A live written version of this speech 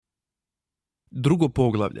Drugo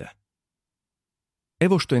poglavlje.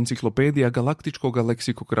 Evo što enciklopedija Galaktičkog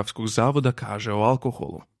leksikografskog zavoda kaže o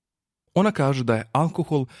alkoholu. Ona kaže da je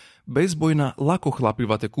alkohol bezbojna, lako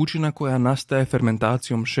hlapiva tekućina koja nastaje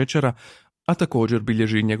fermentacijom šećera, a također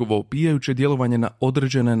bilježi njegovo opijajuće djelovanje na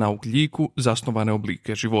određene na ugljiku zasnovane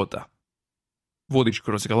oblike života. Vodič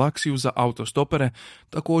kroz galaksiju za autostopere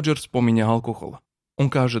također spominje alkohol. On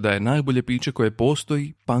kaže da je najbolje piće koje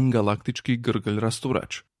postoji pangalaktički grglj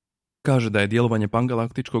rasturač. Kaže da je djelovanje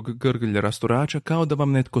pangalaktičkog grglj rasturača kao da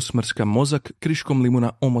vam netko smrska mozak kriškom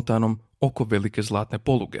limuna omotanom oko velike zlatne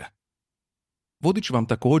poluge. Vodič vam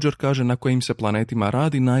također kaže na kojim se planetima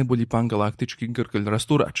radi najbolji pangalaktički grglj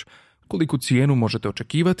rasturač, koliku cijenu možete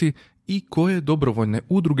očekivati i koje dobrovoljne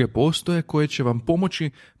udruge postoje koje će vam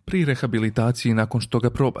pomoći pri rehabilitaciji nakon što ga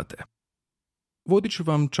probate. Vodič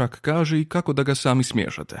vam čak kaže i kako da ga sami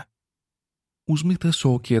smiješate. Uzmite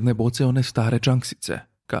sok jedne boce one stare džanksice,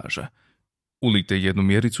 kaže. Ulite jednu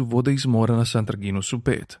mjericu vode iz mora na Santraginusu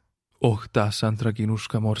 5. Oh, ta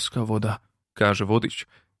santraginuška morska voda, kaže Vodič.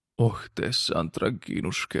 Oh, te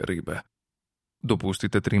santraginuške ribe.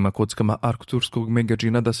 Dopustite 3 kockama arkturskog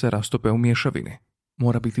megađina da se rastope u mješavini.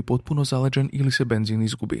 Mora biti potpuno zaleđen ili se benzin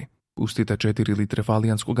izgubi. Pustite 4 litre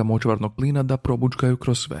falijanskog močvarnog plina da probučkaju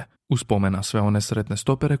kroz sve, uspomena sve one sretne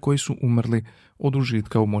stopere koji su umrli od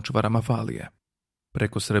užitka u močvarama falije.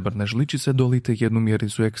 Preko srebrne žličice dolite 1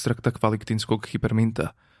 mjericu ekstrakta kvalaktinskog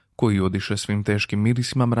hiperminta, koji odiše svim teškim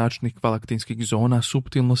mirisima mračnih kvalaktinskih zona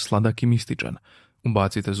suptilno sladak i mističan.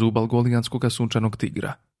 Ubacite zub algolijanskog sunčanog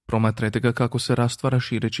tigra. Promatrajte ga kako se rastvara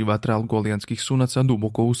šireći vatra algolijanskih sunaca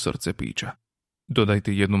duboko u srce pića.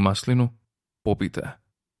 Dodajte 1 maslinu, popite,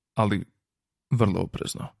 ali vrlo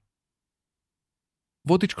oprezno.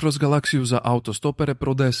 Vodič kroz galaksiju za autostopere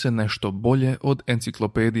prodaje se nešto bolje od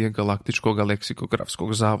enciklopedije Galaktičkog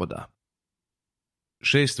leksikografskog zavoda.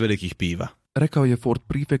 6 velikih piva, rekao je Ford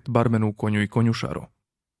prefekt barmenu u Konju i konjušaru.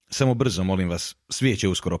 Samo brzo, molim vas, svijet će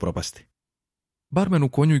uskoro propasti. Barmen u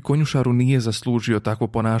Konju i konjušaru nije zaslužio takvo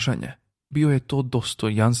ponašanje. Bio je to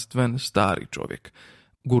dostojanstven stari čovjek.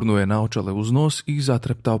 Gurnuo je naočale uz nos i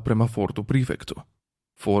zatreptao prema Fordu prefektu.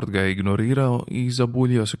 Ford ga je ignorirao i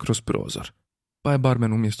zabuljio se kroz prozor. Pa je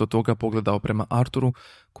barmen umjesto toga pogledao prema Arturu,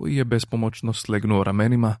 koji je bespomoćno slegnuo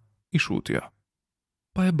ramenima i šutio.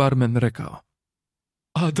 Pa je barmen rekao: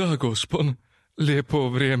 A da, gospon, lijepo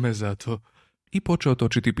vrijeme za to. I počeo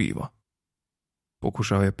točiti pivo.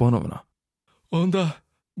 Pokušao je ponovno. Onda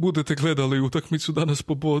budete gledali utakmicu danas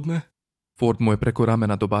popodne? Ford mu je preko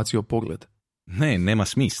ramena dobacio pogled. Ne, nema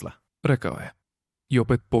smisla, rekao je. I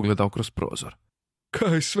opet pogledao kroz prozor.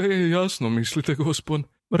 Kaj, sve je jasno, mislite, gospon?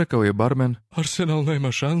 Rekao je barmen. Arsenal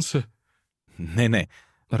nema šanse. Ne,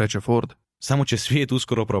 reče Ford. Samo će svijet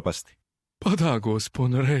uskoro propasti. Pa da,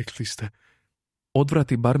 gospon, rekli ste.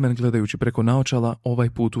 Odvrati barmen gledajući preko naočala, ovaj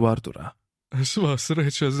put u Artura. Sva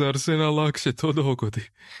sreća za Arsenal, ak se to dogodi.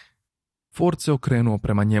 Ford se okrenuo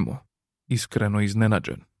prema njemu, iskreno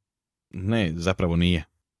iznenađen. Ne, zapravo nije,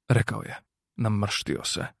 rekao je. Namrštio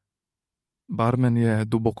se. Barmen je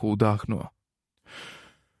duboko udahnuo.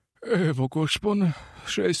 Evo, gospon,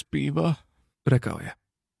 6 piva, rekao je.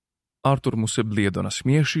 Artur mu se blijedo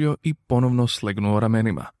nasmiješio i ponovno slegnuo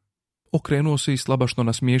ramenima. Okrenuo se i slabašno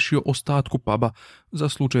nasmiješio ostatku puba za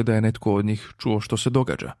slučaj da je netko od njih čuo što se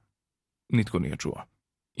događa. Nitko nije čuo.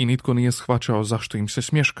 I nitko nije shvaćao zašto im se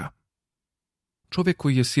smješka. Čovjek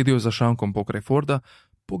koji je sjedio za šankom pokraj Forda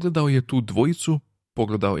pogledao je tu dvojicu,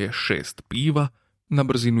 pogledao je 6 piva, na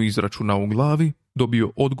brzinu izračunao u glavi,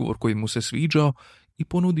 dobio odgovor koji mu se sviđao i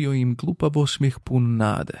ponudio im glupav osmijeh pun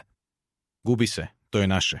nade. Gubi se, to je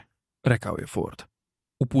naše, rekao je Ford,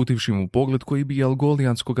 uputivši mu pogled koji bi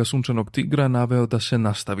algolijanskog sunčanog tigra naveo da se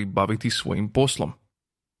nastavi baviti svojim poslom.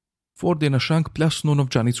 Ford je na šank pljasnuo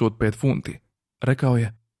novčanicu od 5 funti. Rekao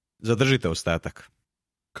je: Zadržite ostatak.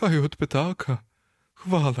 Kaj od petaka?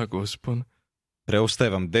 Hvala, gospon. Preostaje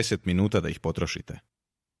vam 10 minuta da ih potrošite.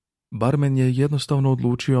 Barmen je jednostavno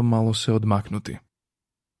odlučio malo se odmaknuti.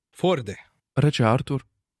 Forde, reče Artur,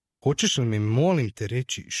 hoćeš li mi, molim te,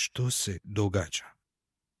 reći što se događa?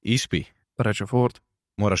 Ispi, reče Ford.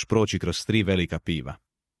 Moraš proći kroz 3 velika piva.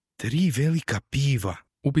 3 velika piva?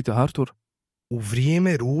 Upita Artur. U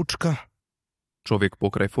vrijeme ručka? Čovjek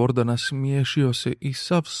pokraj Forda nasmiješio se i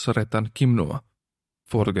sav sretan kimnuo.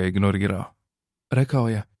 Ford ga ignorirao. Rekao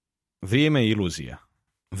je: Vrijeme je iluzija.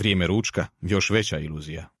 Vrijeme ručka još veća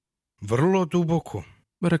iluzija. Vrlo duboko,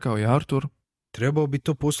 rekao je Artur. Trebao bi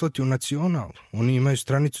to poslati u Nacional. Oni imaju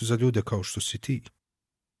stranicu za ljude kao što si ti.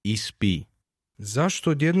 Ispi.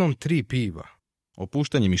 Zašto odjednom 3 piva?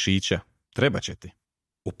 Opuštanje mišića. Treba će ti.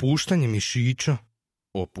 Opuštanje mišića?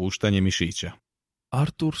 Opuštanje mišića.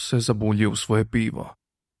 Artur se zabuljio u svoje pivo.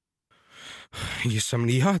 Jesam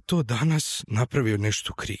li ja to danas napravio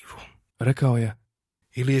nešto krivo? Rekao je.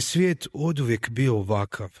 Ili je svijet oduvijek bio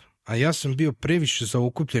ovakav, a ja sam bio previše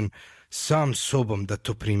zaokupljen sam sobom da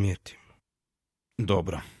to primijetim?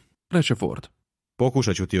 Dobro, Reče Ford.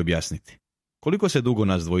 pokušat ću ti objasniti. Koliko se dugo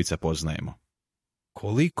nas dvojica poznajemo?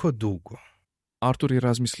 Koliko dugo? Artur je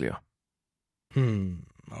razmislio.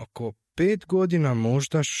 Oko 5 godina,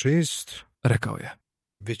 možda 6. Rekao je.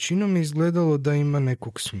 Većinom je izgledalo da ima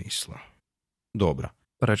nekog smisla. Dobro.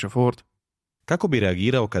 Reče Ford. Kako bi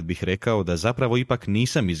reagirao kad bih rekao da zapravo ipak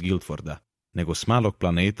nisam iz Guildforda, nego s malog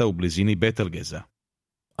planeta u blizini Betelgeza?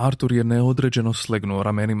 Artur je neodređeno slegnuo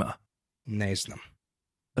ramenima. Ne znam.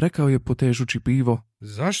 Rekao je potežući pivo.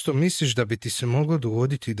 Zašto misliš da bi ti se moglo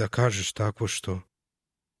dogoditi da kažeš tako što?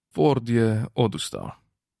 Ford je odustao.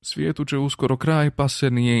 Svijetu će uskoro kraj, pa se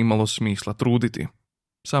nije imalo smisla truditi.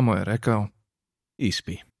 Samo je rekao.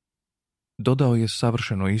 Ispi. Dodao je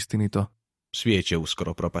savršeno istinito. Svijet će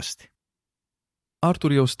uskoro propasti.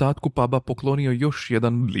 Artur je ostatku puba poklonio još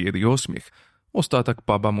jedan blijedi osmijeh. Ostatak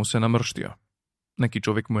puba mu se namrštio. Neki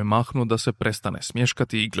čovjek mu je mahnuo da se prestane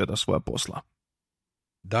smješkati i gleda svoja posla.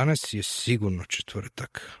 Danas je sigurno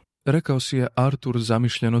četvrtak. Rekao si je Artur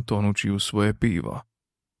zamišljeno tonući u svoje pivo.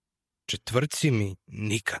 Četvrtci mi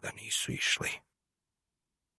nikada nisu išli.